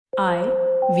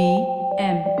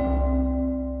IVM.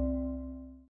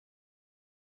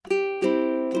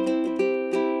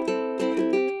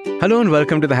 Hello and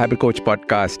welcome to the Habit Coach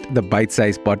Podcast, the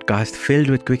bite-sized podcast filled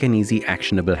with quick and easy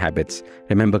actionable habits.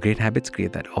 Remember, great habits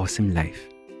create that awesome life.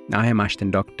 I am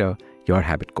Ashton Doctor, your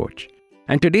habit coach.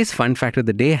 And today's fun fact of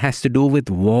the day has to do with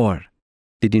war.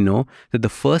 Did you know that the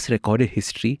first recorded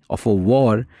history of a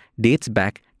war dates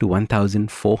back to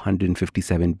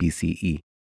 1457 BCE?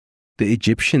 The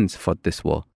Egyptians fought this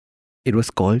war. It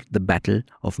was called the Battle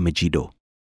of Megiddo,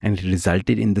 and it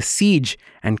resulted in the siege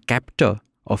and capture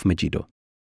of Megiddo.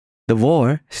 The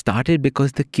war started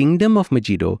because the kingdom of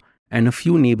Megiddo and a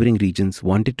few neighboring regions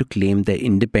wanted to claim their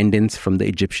independence from the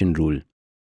Egyptian rule.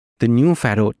 The new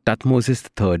pharaoh Thutmose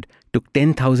III took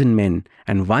 10,000 men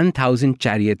and 1,000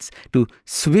 chariots to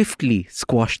swiftly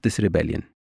squash this rebellion.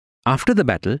 After the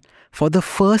battle, for the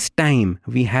first time,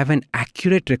 we have an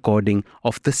accurate recording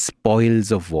of the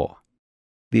spoils of war.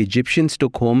 The Egyptians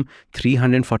took home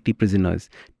 340 prisoners,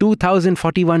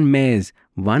 2,041 mares,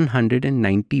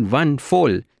 191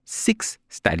 foal, 6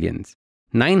 stallions,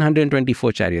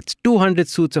 924 chariots, 200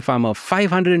 suits of armor,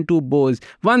 502 bows,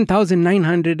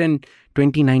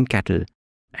 1,929 cattle,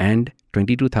 and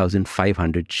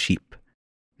 22,500 sheep.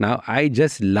 Now, I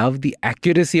just love the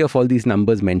accuracy of all these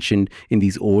numbers mentioned in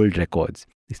these old records.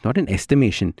 It's not an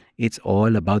estimation, it's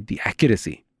all about the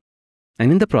accuracy.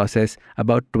 And in the process,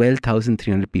 about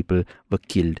 12,300 people were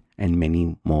killed and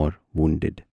many more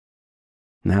wounded.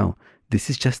 Now, this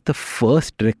is just the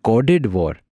first recorded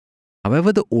war.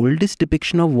 However, the oldest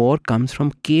depiction of war comes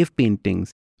from cave paintings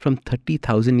from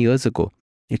 30,000 years ago.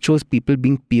 It shows people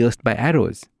being pierced by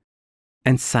arrows.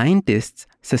 And scientists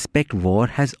suspect war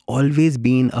has always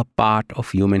been a part of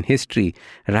human history,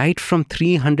 right from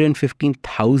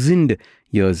 315,000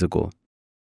 years ago.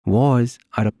 Wars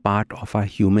are a part of our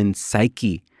human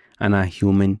psyche and our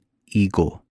human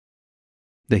ego.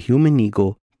 The human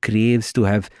ego craves to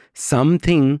have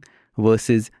something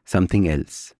versus something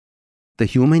else. The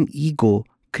human ego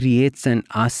creates an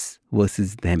us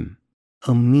versus them,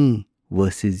 a me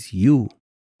versus you.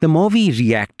 The more we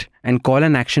react and call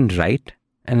an action right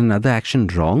and another action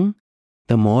wrong,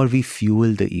 the more we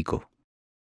fuel the ego.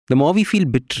 The more we feel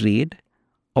betrayed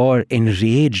or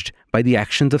enraged by the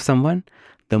actions of someone,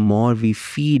 the more we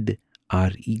feed our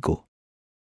ego.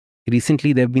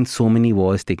 Recently, there have been so many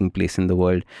wars taking place in the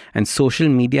world, and social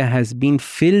media has been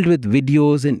filled with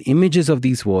videos and images of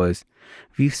these wars.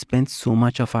 We've spent so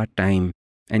much of our time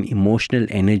and emotional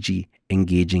energy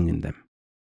engaging in them.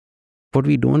 What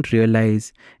we don't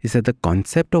realize is that the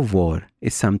concept of war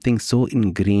is something so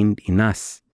ingrained in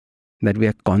us that we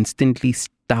are constantly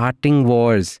starting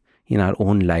wars in our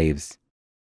own lives.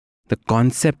 The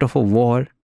concept of a war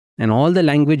and all the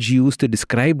language used to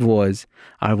describe wars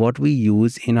are what we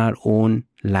use in our own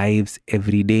lives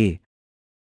every day.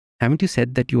 Haven't you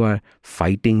said that you are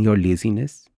fighting your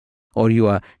laziness? Or you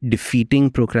are defeating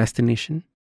procrastination?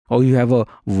 Or you have a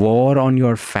war on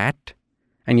your fat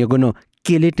and you're going to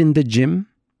kill it in the gym?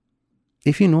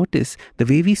 If you notice, the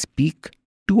way we speak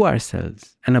to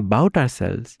ourselves and about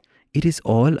ourselves, it is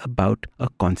all about a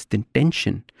constant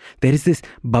tension. There is this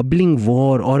bubbling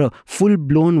war or a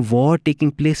full-blown war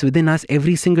taking place within us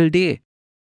every single day.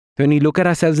 When we look at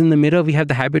ourselves in the mirror, we have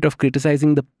the habit of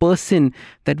criticizing the person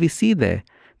that we see there.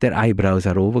 Their eyebrows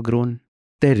are overgrown.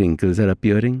 Their wrinkles are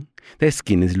appearing. Their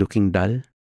skin is looking dull.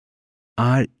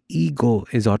 Our ego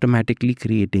is automatically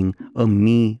creating a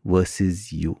me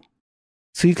versus you.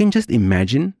 So you can just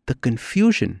imagine the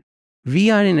confusion. We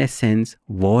are in essence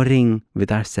warring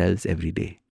with ourselves every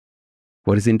day.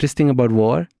 What is interesting about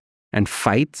war and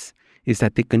fights is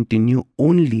that they continue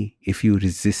only if you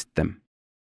resist them.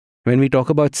 When we talk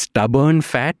about stubborn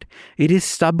fat, it is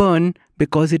stubborn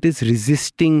because it is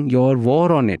resisting your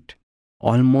war on it,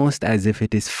 almost as if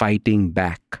it is fighting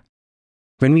back.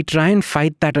 When we try and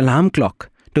fight that alarm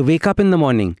clock to wake up in the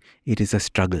morning, it is a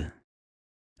struggle.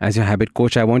 As your habit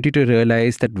coach, I want you to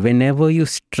realize that whenever you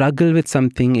struggle with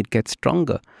something, it gets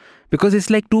stronger. Because it's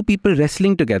like two people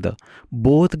wrestling together.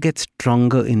 Both get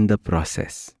stronger in the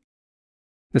process.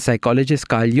 The psychologist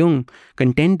Carl Jung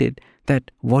contended that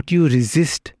what you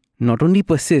resist not only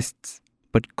persists,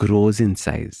 but grows in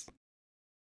size.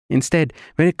 Instead,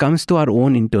 when it comes to our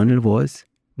own internal wars,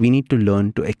 we need to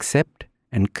learn to accept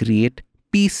and create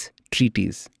peace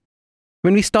treaties.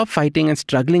 When we stop fighting and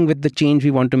struggling with the change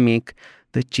we want to make,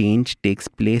 the change takes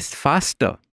place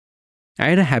faster. I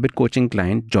had a habit coaching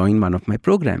client join one of my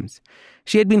programs.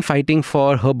 She had been fighting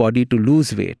for her body to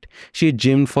lose weight. She had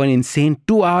gymmed for an insane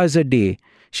 2 hours a day.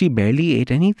 She barely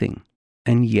ate anything.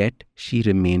 And yet she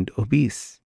remained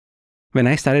obese. When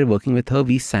I started working with her,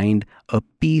 we signed a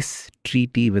peace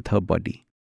treaty with her body.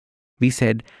 We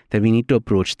said that we need to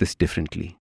approach this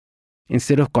differently.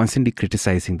 Instead of constantly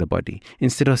criticizing the body,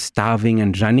 instead of starving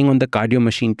and running on the cardio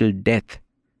machine till death,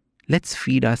 let's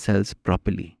feed ourselves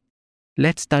properly.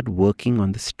 Let's start working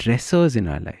on the stressors in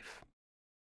our life.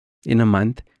 In a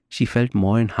month, she felt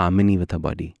more in harmony with her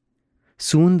body.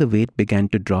 Soon the weight began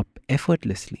to drop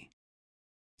effortlessly.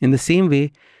 In the same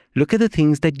way, look at the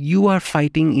things that you are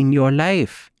fighting in your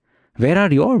life. Where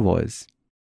are your wars?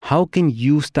 How can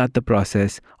you start the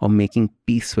process of making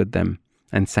peace with them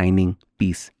and signing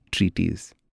peace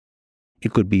treaties?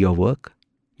 It could be your work,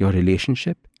 your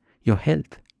relationship, your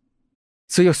health.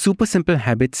 So your super simple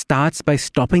habit starts by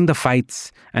stopping the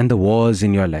fights and the wars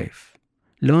in your life.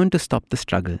 Learn to stop the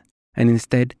struggle and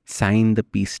instead sign the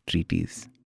peace treaties.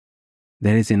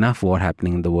 There is enough war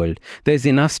happening in the world. There is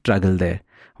enough struggle there.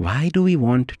 Why do we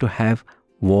want to have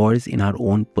wars in our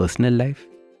own personal life?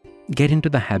 Get into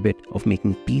the habit of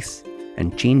making peace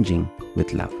and changing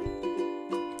with love.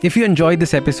 If you enjoyed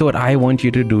this episode, I want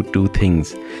you to do 2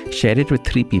 things. Share it with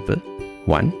 3 people.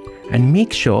 1, and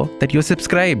make sure that you're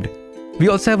subscribed. We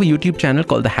also have a YouTube channel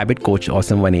called The Habit Coach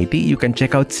Awesome 180. You can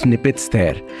check out snippets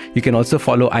there. You can also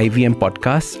follow IVM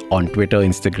Podcasts on Twitter,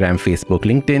 Instagram, Facebook,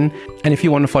 LinkedIn. And if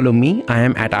you want to follow me, I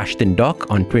am at Ashton Doc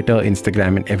on Twitter,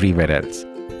 Instagram, and everywhere else.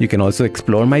 You can also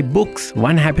explore my books,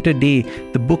 1 Habit a Day,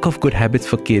 the book of good habits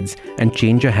for kids, and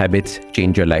Change Your Habits,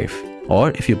 Change Your Life.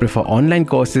 Or if you prefer online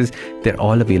courses, they're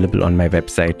all available on my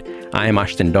website. I am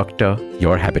Ashton Doctor,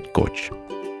 your habit coach.